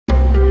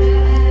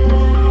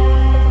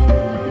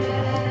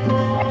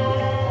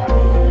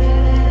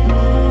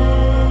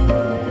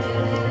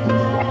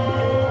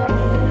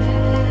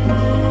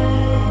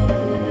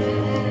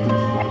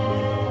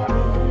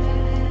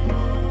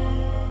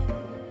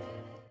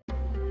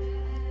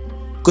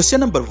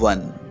Question number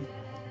 1.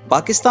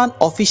 Pakistan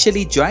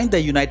officially joined the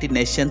United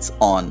Nations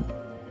on,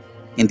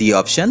 in the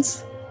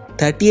options,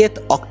 30th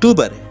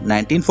October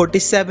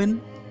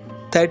 1947,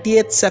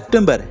 30th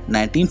September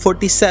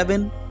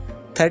 1947,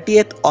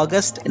 30th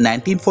August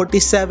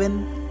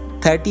 1947,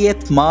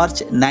 30th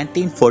March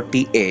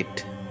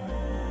 1948.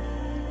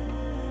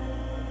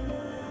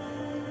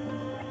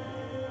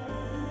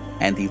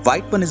 And the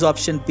right one is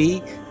option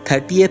B,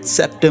 30th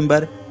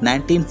September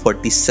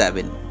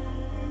 1947.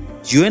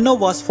 UNO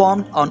was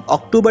formed on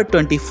October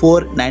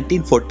 24,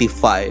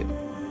 1945.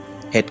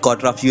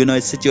 Headquarters of UNO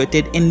is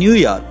situated in New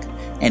York,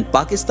 and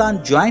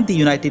Pakistan joined the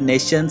United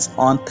Nations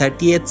on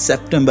 30th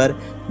September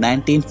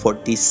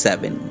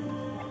 1947.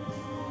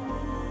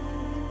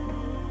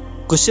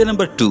 Question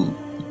number 2.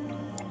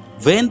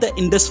 When the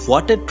Indus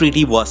Water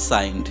Treaty was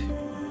signed?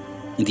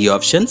 In the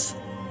options,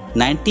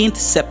 19th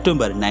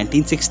September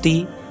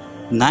 1960,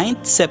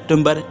 9th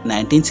September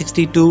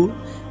 1962,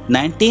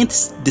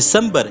 19th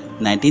December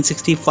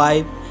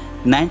 1965,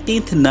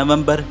 19th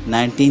November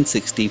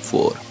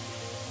 1964.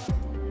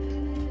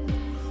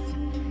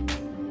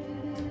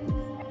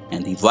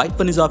 And the right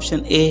one is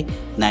option A,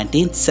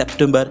 19th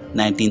September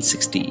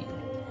 1960.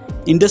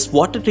 Indus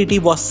Water Treaty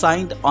was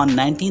signed on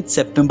 19th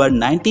September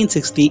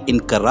 1960 in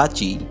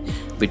Karachi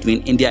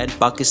between India and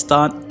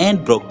Pakistan and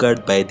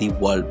brokered by the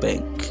World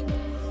Bank.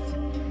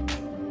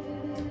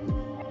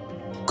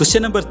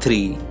 Question number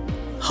 3.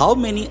 How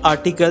many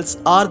articles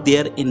are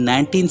there in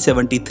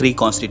 1973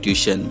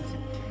 Constitution?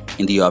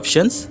 In the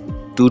options,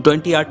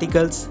 220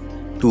 articles,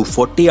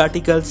 240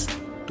 articles,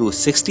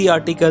 260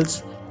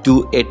 articles,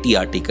 280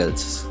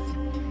 articles.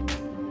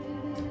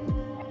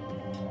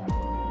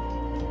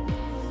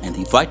 And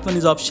the right one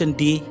is option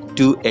D,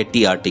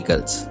 280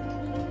 articles.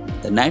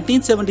 The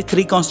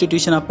 1973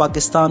 Constitution of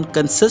Pakistan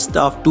consists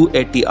of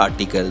 280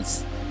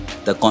 articles.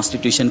 The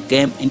Constitution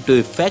came into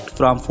effect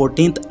from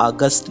 14th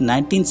August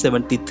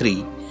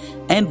 1973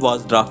 and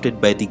was drafted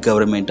by the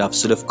government of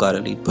Zulfikar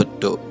Ali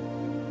Bhutto.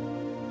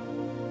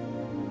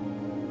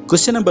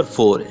 Question number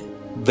 4.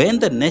 When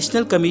the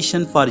National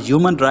Commission for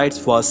Human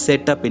Rights was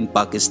set up in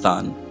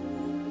Pakistan?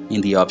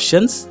 In the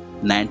options,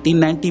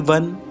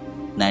 1991,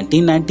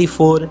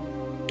 1994,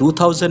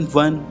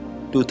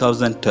 2001,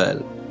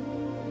 2012.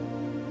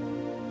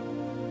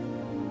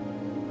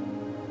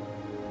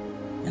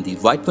 And the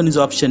right one is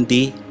option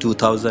D,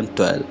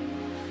 2012.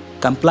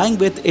 Complying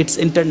with its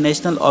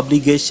international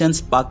obligations,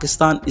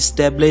 Pakistan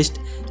established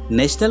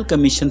National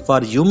Commission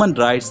for Human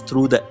Rights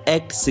through the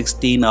Act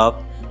 16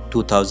 of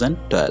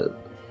 2012.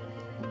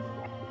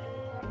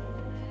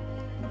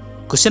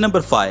 Question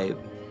number 5.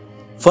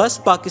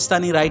 First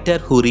Pakistani writer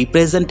who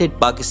represented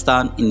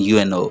Pakistan in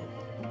UNO.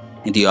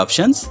 In the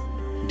options,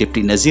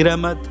 Deputy Nazir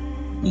Ahmad,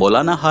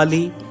 Maulana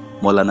Hali,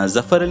 Maulana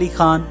Zafar Ali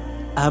Khan,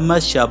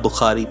 Ahmad Shah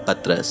Bukhari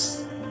Patras.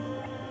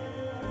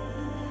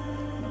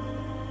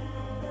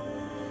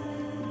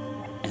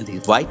 And the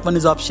right one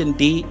is option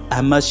D,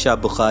 Ahmad Shah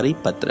Bukhari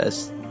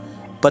Patras.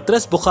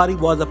 Patras Bukhari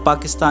was a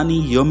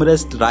Pakistani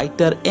humorist,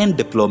 writer and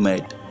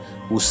diplomat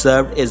who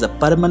served as a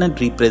permanent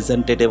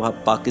representative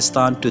of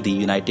Pakistan to the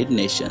United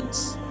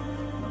Nations.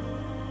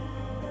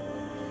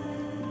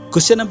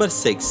 Question number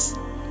 6.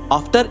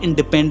 After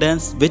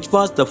independence, which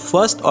was the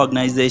first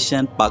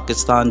organization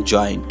Pakistan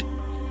joined?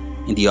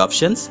 In the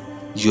options,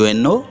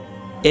 UNO,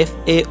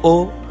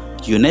 FAO,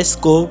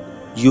 UNESCO,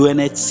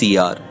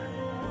 UNHCR.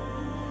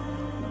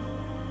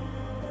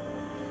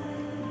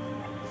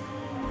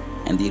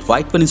 And the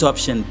right one is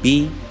option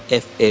B,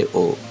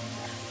 FAO.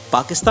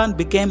 Pakistan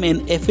became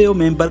an FAO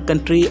member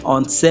country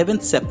on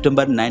 7th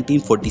September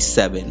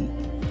 1947.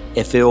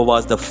 FAO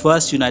was the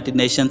first United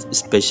Nations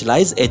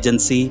specialized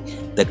agency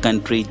the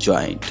country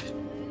joined.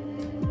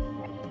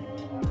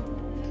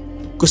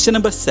 Question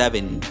number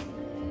 7.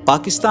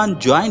 Pakistan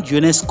joined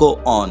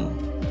UNESCO on?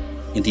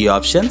 In the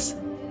options,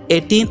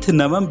 18th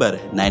November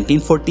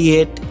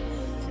 1948,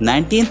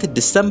 19th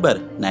December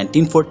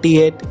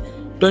 1948,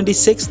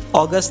 26th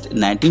August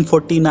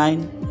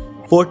 1949,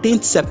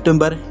 14th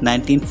September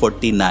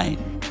 1949.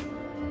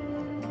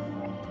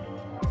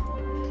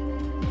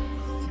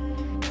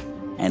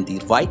 And the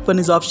right one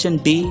is option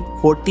D,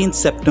 14th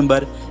September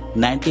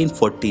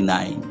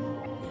 1949.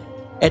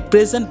 At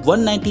present,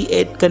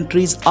 198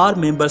 countries are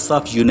members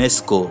of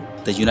UNESCO,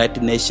 the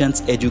United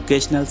Nations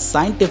Educational,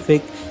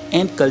 Scientific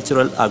and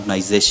Cultural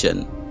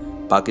Organization.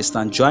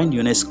 Pakistan joined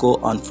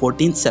UNESCO on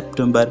 14th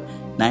September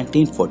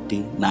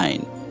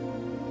 1949.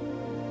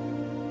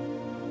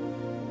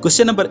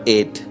 Question number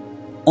 8.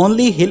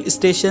 Only hill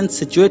station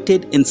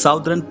situated in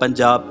southern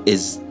Punjab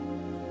is?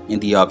 In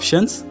the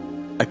options,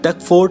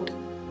 Attock Fort,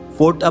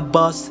 Fort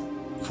Abbas,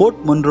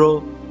 Fort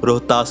Munro,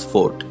 Rohtas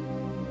Fort.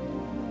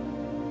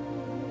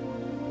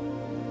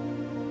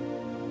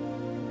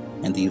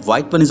 And the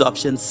right one is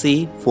option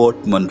C,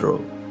 Fort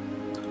Munro.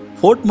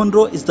 Fort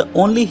Munro is the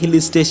only hill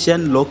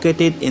station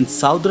located in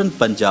southern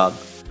Punjab,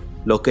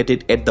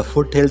 located at the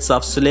foothills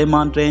of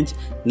Suleiman Range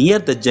near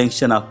the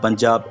junction of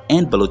Punjab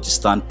and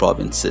Balochistan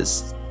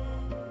provinces.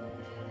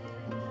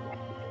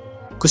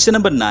 Question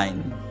number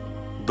 9.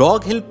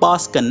 Brog Hill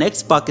Pass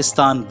connects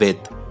Pakistan with?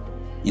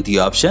 In the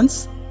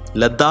options,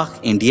 Ladakh,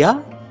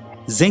 India,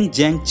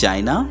 Xinjiang,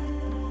 China,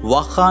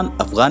 Wakhan,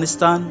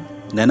 Afghanistan,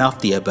 none of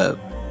the above.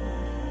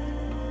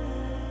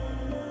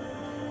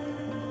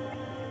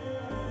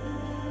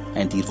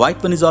 And the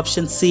right one is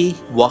option C,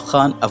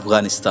 Wakhan,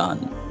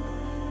 Afghanistan.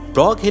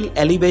 Brog Hill,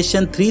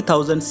 elevation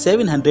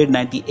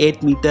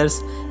 3,798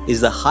 meters,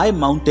 is a high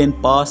mountain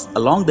pass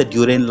along the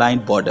Durand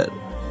Line border.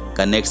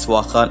 Connects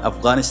Wakhan,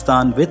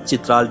 Afghanistan with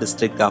Chitral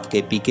district of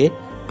KPK,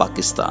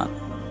 Pakistan.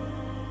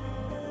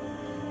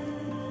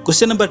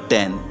 Question number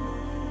 10.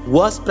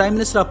 Was Prime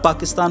Minister of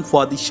Pakistan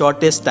for the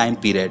shortest time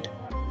period?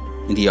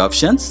 In the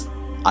options,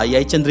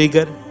 I.I.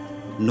 Chandigarh,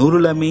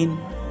 Noorul Amin,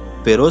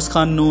 Feroz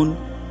Khan Noon,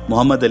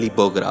 Muhammad Ali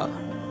Bogra.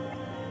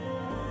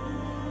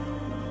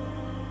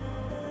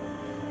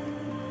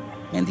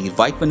 And the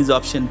right one is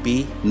option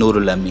B,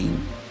 Noorul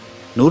Amin.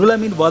 Noorul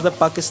Amin was a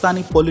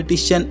Pakistani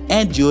politician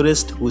and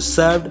jurist who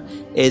served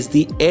as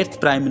the 8th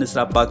Prime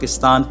Minister of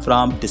Pakistan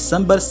from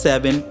December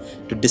 7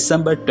 to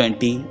December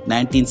 20,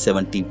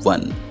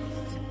 1971.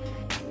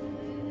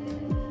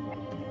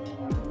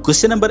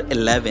 Question number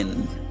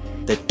 11.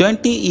 The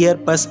 20-year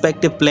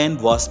perspective plan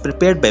was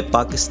prepared by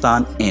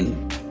Pakistan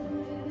in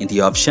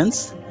the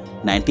options,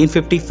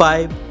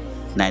 1955,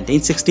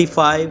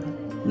 1965,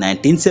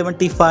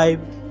 1975,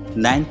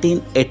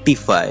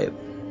 1985.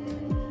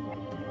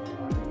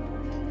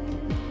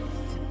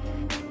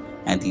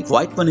 And the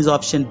right one is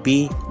option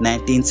B,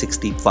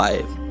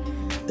 1965.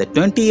 The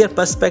 20-year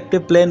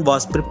perspective plan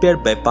was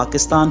prepared by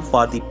Pakistan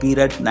for the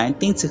period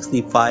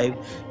 1965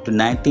 to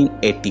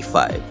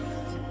 1985.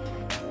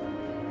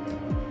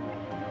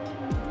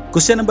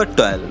 Question number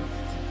 12.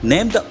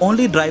 Name the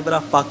only driver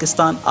of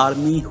Pakistan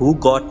Army who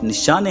got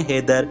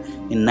Nishan-e-Haider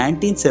in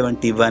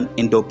 1971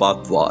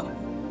 Indo-Pak War.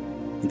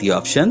 In the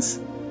options,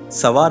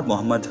 Sawar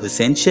Muhammad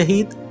Hussain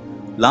Shaheed,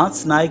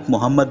 Lance Naik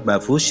Muhammad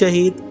Mahfuz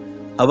Shaheed,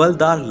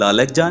 Havaldar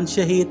Lalak Jan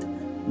Shaheed,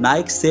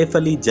 Naik Saif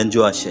Ali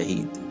Janjua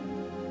Shaheed.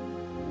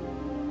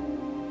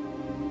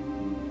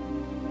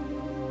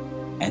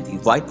 And the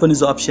right one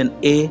is option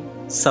A,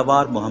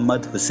 Sawar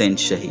Muhammad Hussain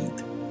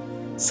Shaheed.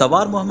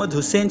 Sawar Muhammad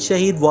Hussain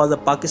Shaheed was a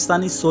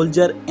Pakistani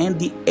soldier and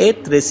the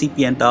 8th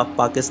recipient of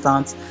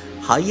Pakistan's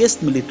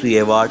highest military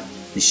award,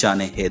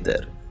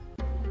 Nishan-e-Haider.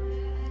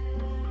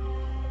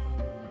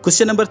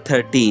 Question number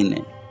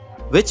 13.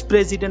 Which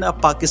president of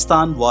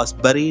Pakistan was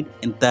buried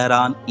in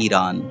Tehran,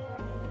 Iran?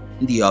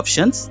 In the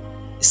options,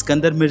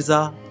 Iskandar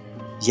Mirza,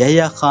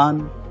 Yahya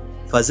Khan,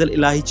 Fazl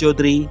Ilahi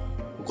Chaudhry,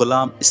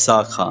 Ghulam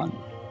Issa Khan.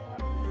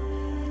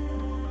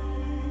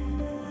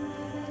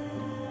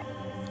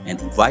 And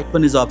the right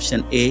one is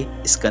option A,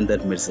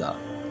 Iskandar Mirza.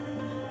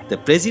 The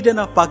president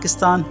of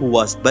Pakistan who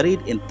was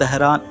buried in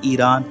Tehran,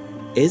 Iran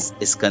is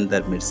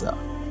Iskandar Mirza.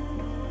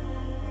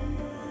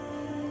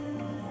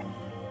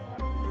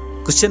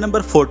 Question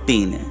number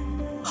 14.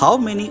 How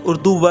many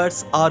Urdu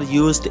words are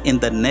used in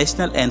the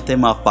national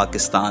anthem of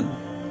Pakistan?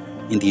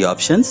 In the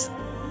options,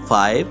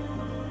 5,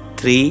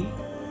 3,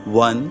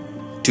 1,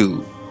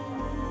 2.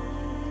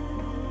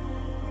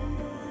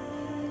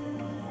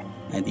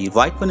 And the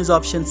right one is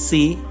option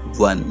C,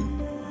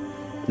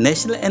 1.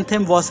 National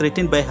anthem was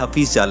written by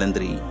Hafiz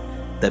Jalandhari.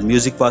 The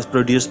music was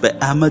produced by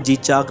Ahmad Ji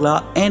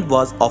Chagla and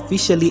was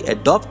officially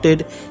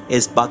adopted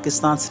as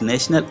Pakistan's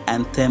national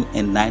anthem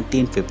in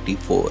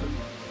 1954.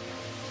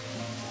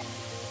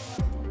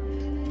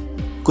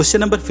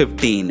 Question number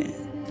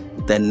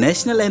 15. The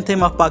national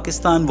anthem of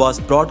Pakistan was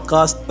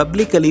broadcast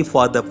publicly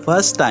for the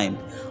first time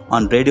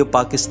on Radio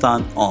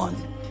Pakistan on.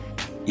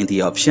 In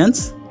the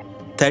options,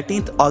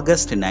 13th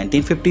August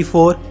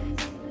 1954,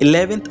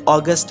 11th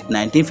August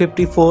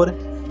 1954,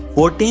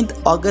 14th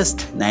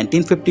August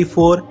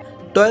 1954,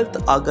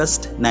 12th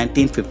August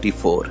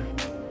 1954.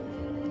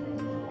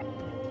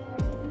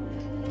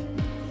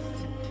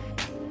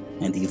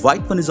 And the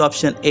right one is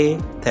option A,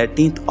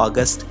 13th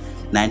August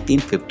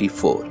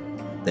 1954.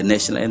 The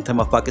national anthem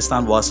of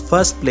Pakistan was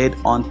first played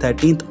on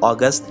 13th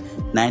August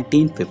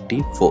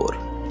 1954.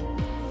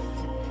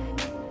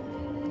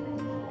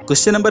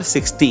 Question number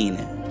 16.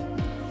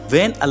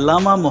 When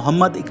Allama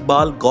Muhammad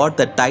Iqbal got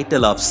the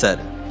title of Sir?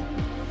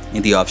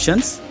 In the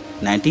options,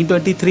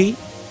 1923,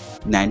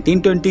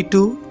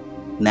 1922,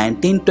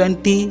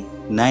 1920,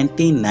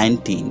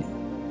 1919.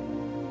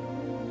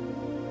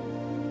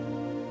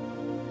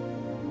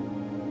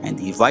 And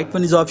the right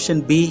one is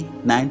option B,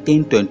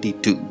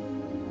 1922.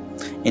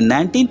 In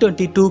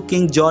 1922,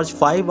 King George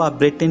V of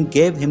Britain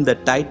gave him the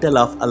title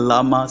of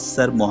Allama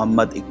Sir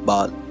Muhammad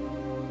Iqbal.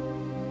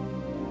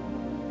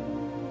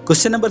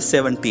 Question number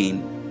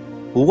 17.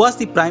 Who was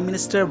the Prime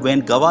Minister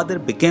when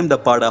Gwadar became the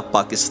part of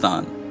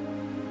Pakistan?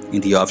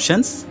 In the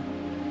options,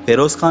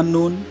 Feroz Khan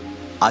Noon,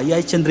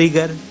 I.I.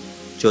 Chandigarh,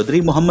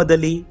 Chaudhry Muhammad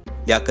Ali,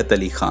 Liaquat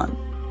Ali Khan.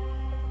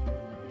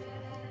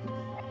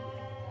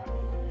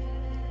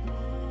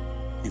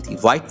 And the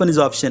right one is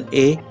option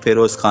A,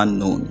 Feroz Khan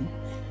Noon.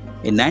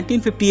 In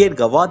 1958,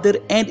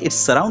 Gwadar and its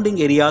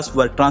surrounding areas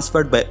were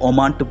transferred by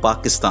Oman to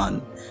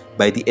Pakistan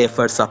by the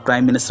efforts of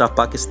Prime Minister of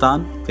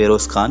Pakistan,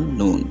 Feroz Khan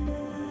Noon.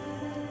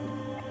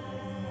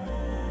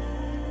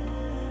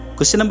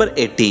 Question number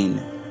 18.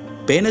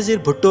 Benazir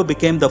Bhutto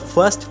became the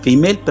first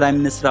female Prime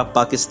Minister of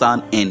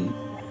Pakistan in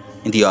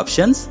the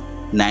options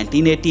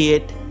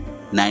 1988,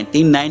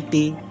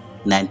 1990,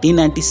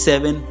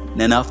 1997,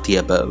 none of the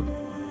above.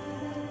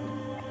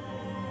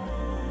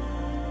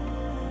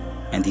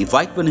 And the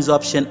right one is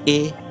option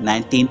A,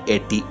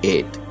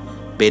 1988.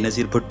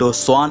 Benazir Bhutto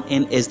sworn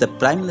in as the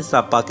Prime Minister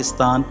of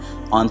Pakistan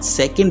on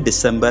 2nd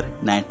December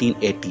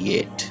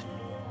 1988.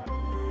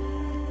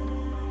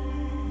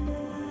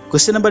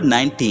 Question number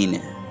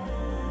 19.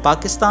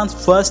 Pakistan's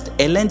first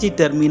LNG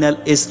terminal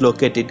is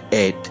located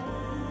at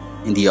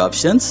in the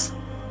options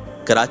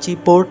Karachi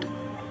Port,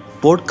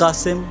 Port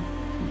Qasim,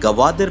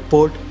 Gwadar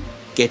Port,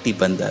 KT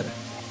Bandar.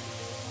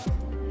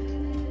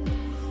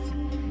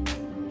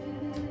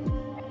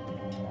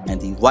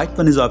 And the right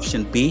one is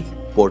option B,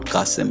 Port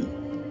Qasim.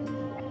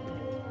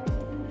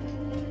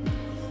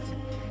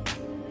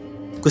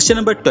 Question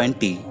number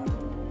 20.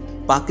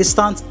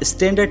 Pakistan's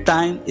standard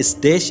time is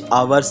dash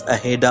hours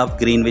ahead of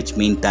Greenwich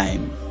Mean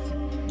Time.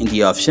 In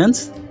the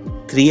options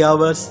 3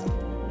 hours,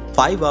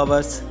 5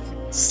 hours,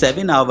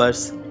 7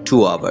 hours,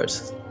 2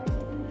 hours.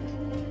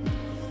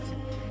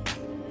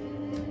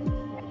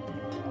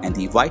 And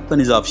the right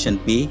one is option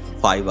B,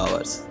 5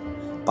 hours.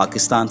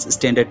 Pakistan's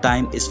standard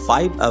time is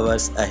 5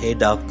 hours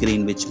ahead of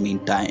Greenwich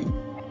Mean Time.